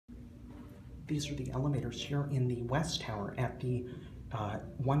These are the elevators here in the West Tower at the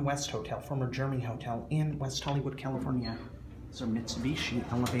One West Hotel, former German hotel in West Hollywood, California. These are Mitsubishi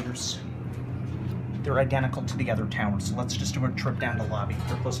elevators. They're identical to the other towers, so let's just do a trip down to the lobby.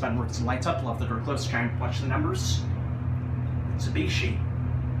 Door close button works and lights up. Love the door close. Try and watch the numbers. Mitsubishi.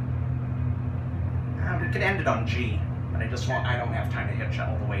 We could end it on G, but I don't have time to hitch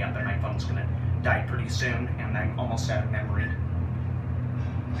all the way up, and my phone's gonna die pretty soon, and I'm almost out of memory.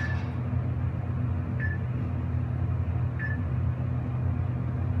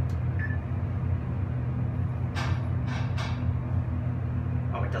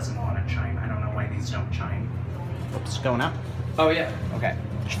 Oh, it doesn't want to chime. I don't know why these don't chime. Oops, going up? Oh, yeah. Okay.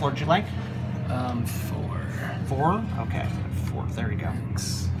 Which floor would you like? 4. 4? Okay. 4. There you go.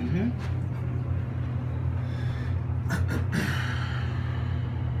 Thanks. Mm-hmm.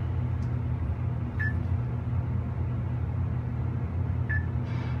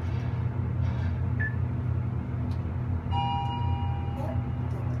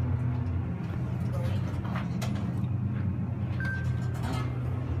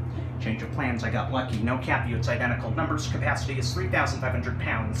 Change of plans, I got lucky. No cap view, it's identical. Numbers, capacity is 3,500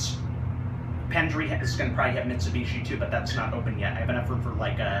 pounds. Pendry is going to probably have Mitsubishi too, but that's not open yet. I have enough room for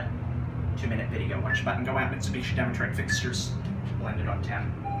like a 2-minute video. Watch button go out. Mitsubishi demonstrate fixtures. Blended on 10.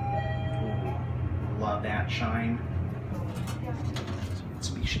 Ooh, love that shine.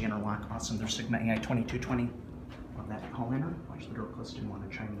 Mitsubishi interlock, awesome. There's Sigma AI 2220. Love that hall inner. Watch the door close, didn't want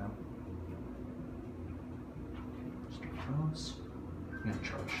to chime though. Just close. I'm gonna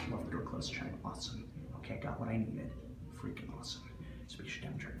charge. Love the door close, chime. Awesome. Okay, got what I needed. Freaking awesome. Mitsubishi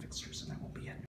demonstrate fixtures, and that will be it.